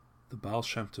The Baal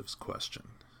Shem Tov's question.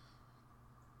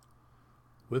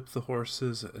 Whip the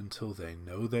horses until they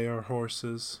know they are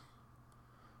horses.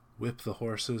 Whip the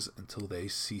horses until they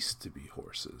cease to be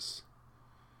horses.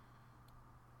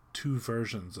 Two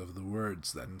versions of the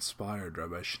words that inspired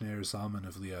Rabbi Shneir Zalman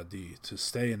of Liadi to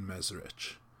stay in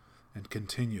Mezrich and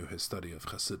continue his study of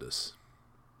Chassidus.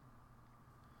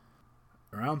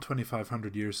 Around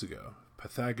 2,500 years ago,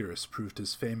 Pythagoras proved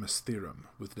his famous theorem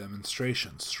with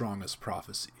demonstrations strong as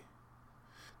prophecy.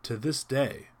 To this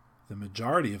day, the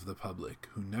majority of the public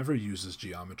who never uses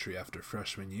geometry after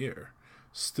freshman year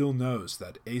still knows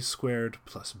that a squared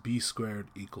plus b squared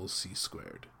equals c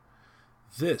squared.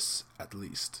 This, at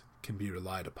least, can be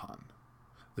relied upon.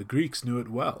 The Greeks knew it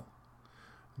well.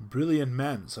 Brilliant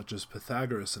men such as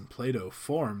Pythagoras and Plato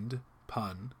formed,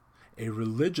 pun, a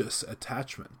religious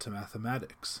attachment to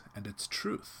mathematics and its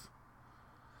truth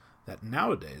that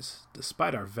nowadays,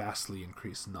 despite our vastly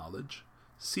increased knowledge,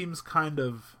 seems kind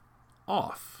of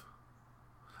off.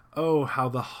 Oh, how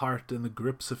the heart in the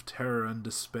grips of terror and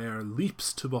despair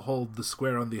leaps to behold the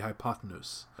square on the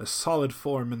hypotenuse, a solid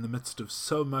form in the midst of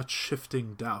so much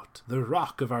shifting doubt, the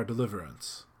rock of our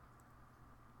deliverance.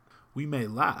 We may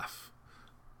laugh,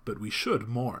 but we should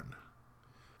mourn.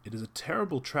 It is a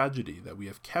terrible tragedy that we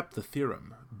have kept the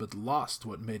theorem, but lost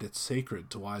what made it sacred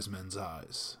to wise men's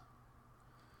eyes.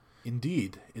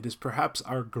 Indeed, it is perhaps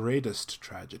our greatest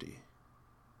tragedy.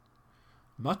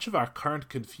 Much of our current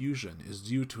confusion is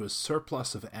due to a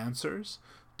surplus of answers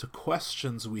to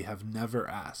questions we have never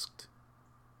asked.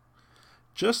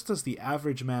 Just as the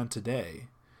average man today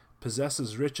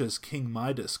possesses riches King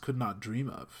Midas could not dream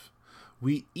of,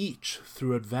 we each,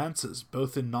 through advances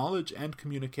both in knowledge and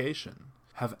communication,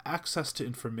 have access to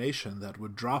information that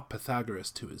would drop Pythagoras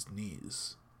to his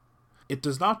knees. It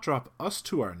does not drop us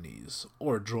to our knees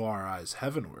or draw our eyes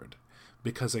heavenward,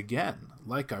 because again,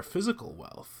 like our physical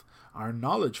wealth, our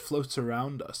knowledge floats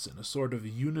around us in a sort of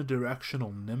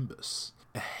unidirectional nimbus,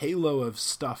 a halo of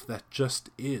stuff that just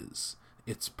is,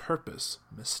 its purpose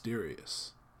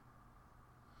mysterious.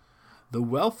 The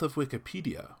wealth of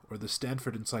Wikipedia, or the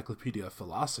Stanford Encyclopedia of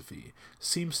Philosophy,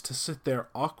 seems to sit there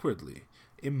awkwardly,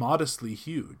 immodestly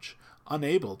huge,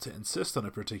 unable to insist on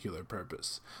a particular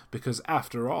purpose, because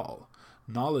after all,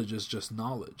 knowledge is just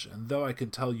knowledge, and though I can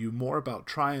tell you more about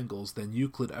triangles than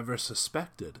Euclid ever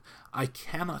suspected, I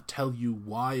cannot tell you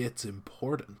why it's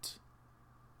important.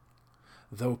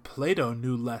 Though Plato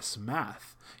knew less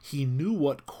math, he knew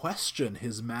what question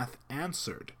his math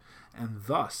answered, and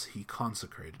thus he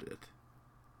consecrated it.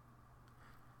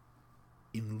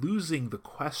 In losing the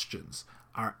questions,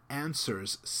 our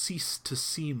answers cease to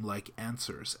seem like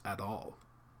answers at all.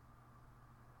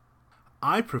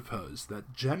 I propose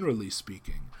that, generally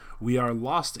speaking, we are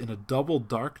lost in a double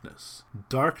darkness.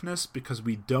 Darkness because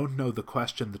we don't know the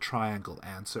question the triangle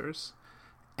answers,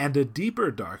 and a deeper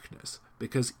darkness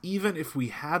because even if we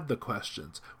had the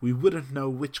questions, we wouldn't know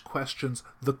which questions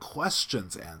the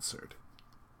questions answered.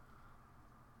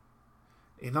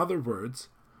 In other words,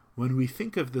 when we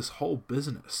think of this whole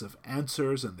business of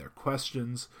answers and their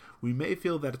questions, we may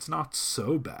feel that it's not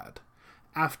so bad.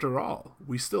 After all,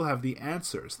 we still have the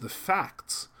answers, the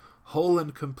facts, whole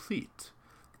and complete.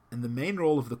 And the main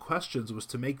role of the questions was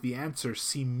to make the answers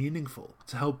seem meaningful,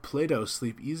 to help Plato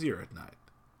sleep easier at night.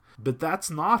 But that's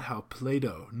not how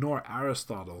Plato, nor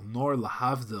Aristotle, nor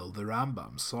Lahavdil, the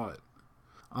Rambam, saw it.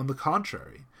 On the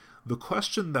contrary, the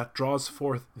question that draws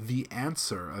forth the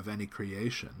answer of any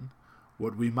creation,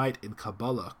 what we might in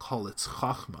Kabbalah call its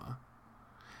chachma,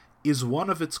 is one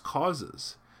of its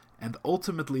causes, and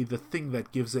ultimately the thing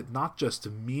that gives it not just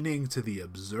meaning to the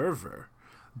observer,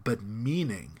 but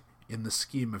meaning in the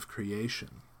scheme of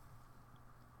creation.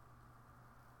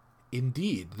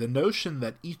 Indeed, the notion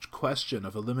that each question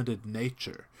of a limited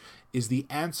nature is the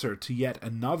answer to yet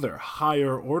another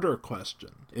higher-order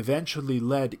question eventually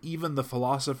led even the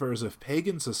philosophers of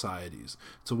pagan societies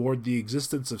toward the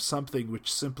existence of something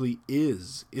which simply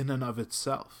is in and of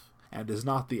itself, and is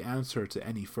not the answer to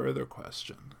any further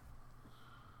question.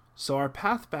 So our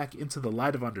path back into the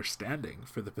light of understanding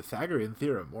for the Pythagorean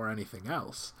theorem or anything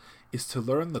else is to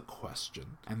learn the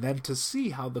question, and then to see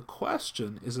how the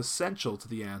question is essential to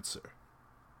the answer.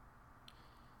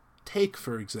 Take,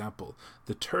 for example,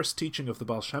 the terse teaching of the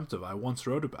Baal Shem Tov I once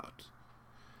wrote about.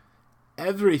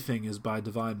 Everything is by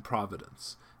divine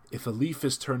providence. If a leaf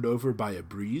is turned over by a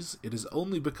breeze, it is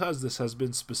only because this has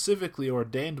been specifically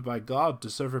ordained by God to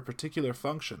serve a particular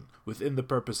function within the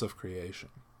purpose of creation.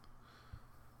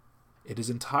 It is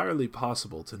entirely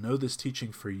possible to know this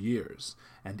teaching for years,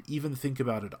 and even think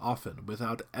about it often,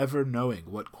 without ever knowing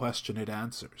what question it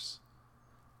answers.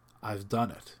 I've done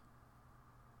it.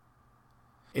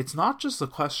 It's not just a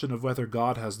question of whether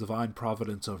God has divine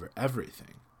providence over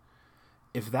everything.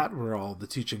 If that were all, the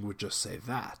teaching would just say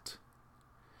that.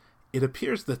 It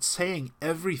appears that saying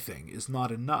everything is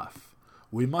not enough.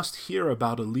 We must hear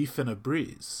about a leaf in a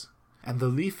breeze, and the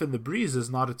leaf in the breeze is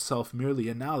not itself merely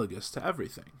analogous to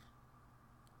everything.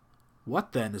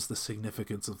 What then is the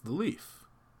significance of the leaf?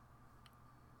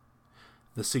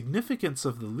 The significance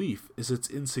of the leaf is its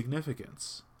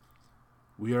insignificance.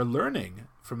 We are learning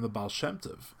from the Baal Shem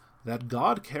Tov that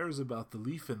God cares about the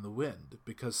leaf in the wind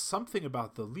because something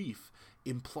about the leaf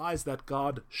implies that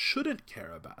God shouldn't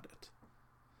care about it.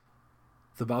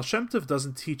 The Baal Shem Tov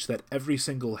doesn't teach that every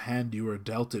single hand you are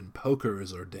dealt in poker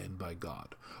is ordained by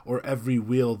God, or every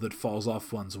wheel that falls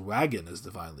off one's wagon is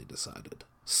divinely decided.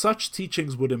 Such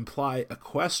teachings would imply a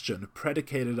question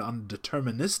predicated on a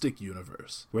deterministic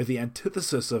universe, where the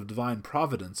antithesis of divine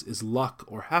providence is luck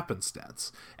or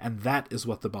happenstance, and that is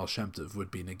what the Baal Shem Tov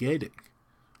would be negating.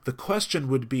 The question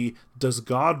would be, does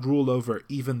God rule over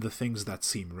even the things that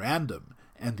seem random?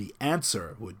 And the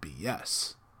answer would be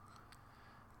yes.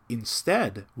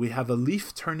 Instead, we have a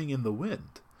leaf turning in the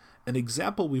wind, an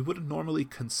example we wouldn't normally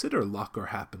consider luck or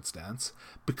happenstance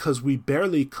because we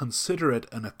barely consider it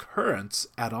an occurrence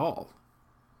at all.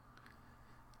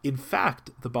 In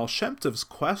fact, the Baal Shem Tov's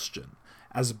question,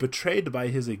 as betrayed by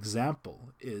his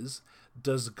example, is,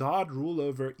 does God rule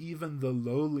over even the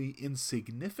lowly,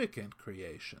 insignificant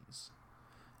creations?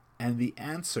 And the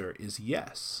answer is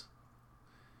yes.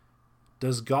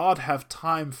 Does God have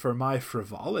time for my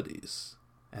frivolities?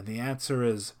 And the answer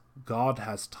is, God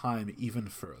has time even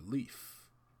for a leaf.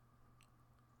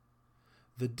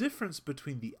 The difference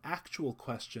between the actual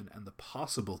question and the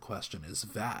possible question is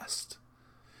vast.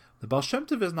 The Baal Shem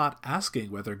Tov is not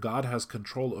asking whether God has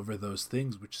control over those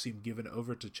things which seem given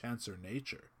over to chance or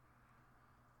nature.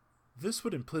 This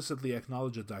would implicitly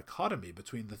acknowledge a dichotomy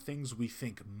between the things we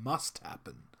think must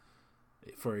happen.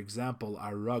 For example,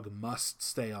 our rug must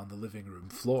stay on the living room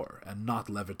floor and not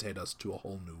levitate us to a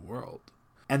whole new world.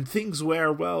 And things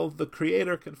where, well, the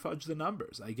Creator can fudge the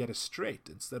numbers. I get a straight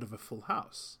instead of a full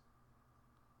house.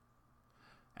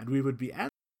 And we would be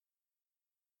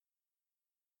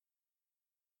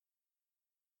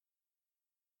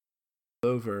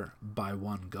over by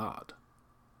one God.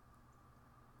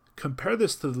 Compare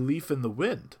this to the leaf in the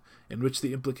wind, in which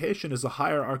the implication is a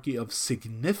hierarchy of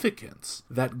significance,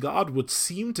 that God would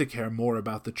seem to care more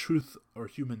about the truth or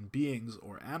human beings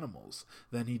or animals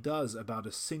than he does about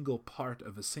a single part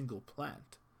of a single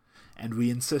plant. And we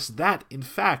insist that, in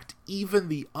fact, even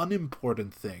the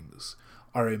unimportant things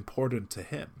are important to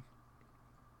him.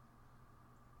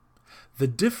 The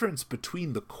difference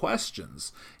between the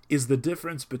questions is the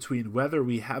difference between whether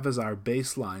we have as our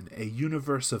baseline a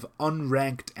universe of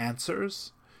unranked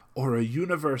answers or a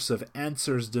universe of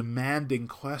answers demanding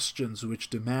questions which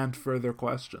demand further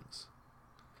questions.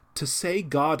 To say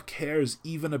God cares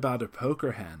even about a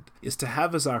poker hand is to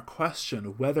have as our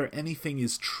question whether anything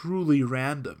is truly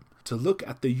random, to look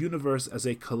at the universe as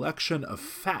a collection of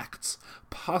facts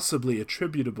possibly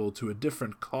attributable to a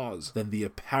different cause than the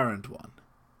apparent one.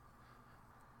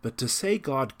 But to say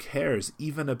God cares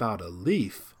even about a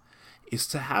leaf is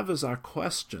to have as our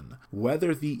question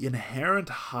whether the inherent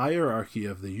hierarchy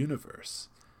of the universe,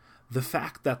 the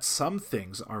fact that some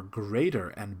things are greater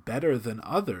and better than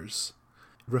others,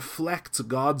 reflects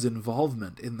God's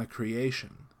involvement in the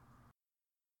creation.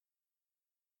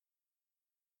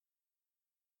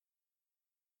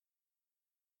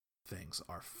 Things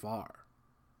are far.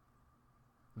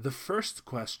 The first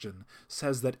question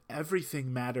says that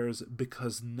everything matters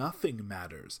because nothing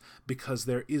matters, because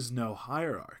there is no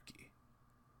hierarchy.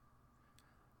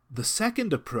 The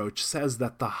second approach says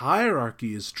that the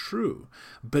hierarchy is true,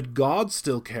 but God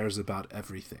still cares about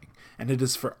everything, and it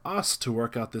is for us to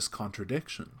work out this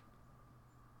contradiction.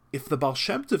 If the Baal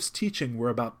Shem Tov's teaching were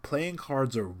about playing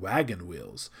cards or wagon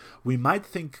wheels, we might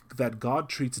think that God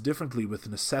treats differently with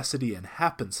necessity and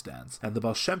happenstance, and the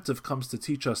Baal Shem Tov comes to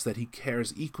teach us that he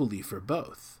cares equally for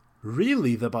both.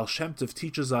 Really, the Baal Shem Tov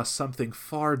teaches us something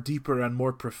far deeper and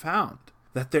more profound,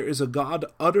 that there is a God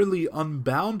utterly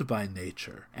unbound by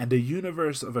nature, and a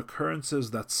universe of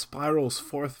occurrences that spirals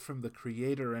forth from the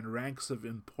Creator in ranks of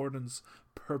importance,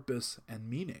 purpose, and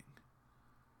meaning.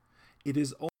 It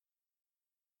is only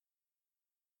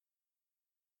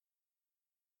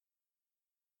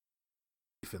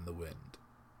in the wind.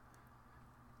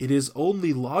 It is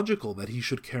only logical that he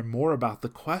should care more about the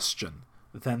question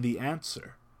than the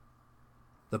answer.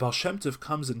 The Baal Shem Tov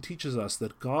comes and teaches us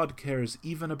that God cares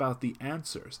even about the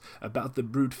answers, about the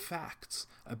brute facts,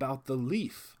 about the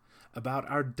leaf, about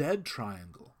our dead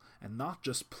triangle, and not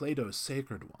just Plato's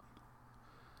sacred one.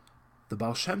 The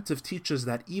Baal Shem Tov teaches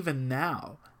that even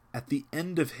now, at the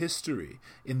end of history,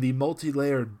 in the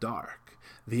multi-layered dark,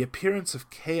 the appearance of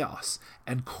chaos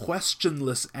and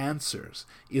questionless answers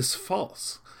is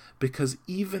false, because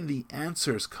even the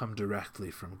answers come directly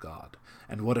from God,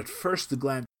 and what at first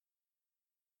glance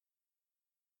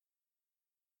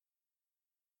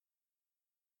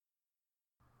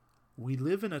we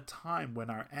live in a time when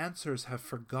our answers have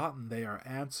forgotten they are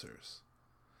answers.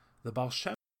 The Baal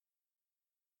Shem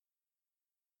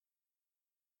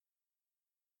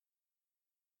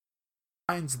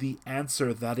finds the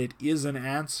answer that it is an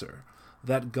answer,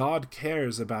 that God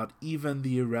cares about even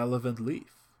the irrelevant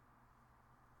leaf.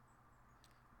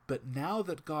 But now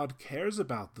that God cares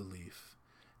about the leaf,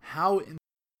 how in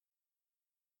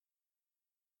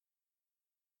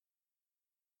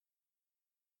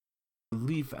the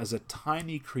leaf as a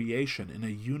tiny creation in a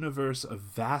universe of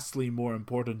vastly more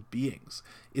important beings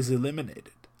is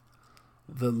eliminated?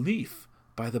 The leaf,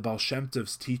 by the Baal Shem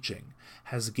Tov's teaching,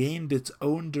 has gained its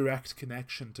own direct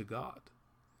connection to God.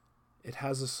 It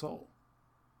has a soul.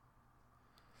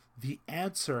 The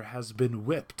answer has been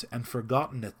whipped and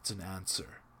forgotten it's an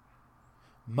answer,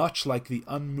 much like the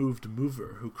unmoved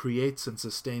mover who creates and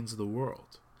sustains the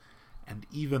world, and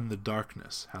even the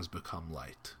darkness has become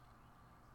light.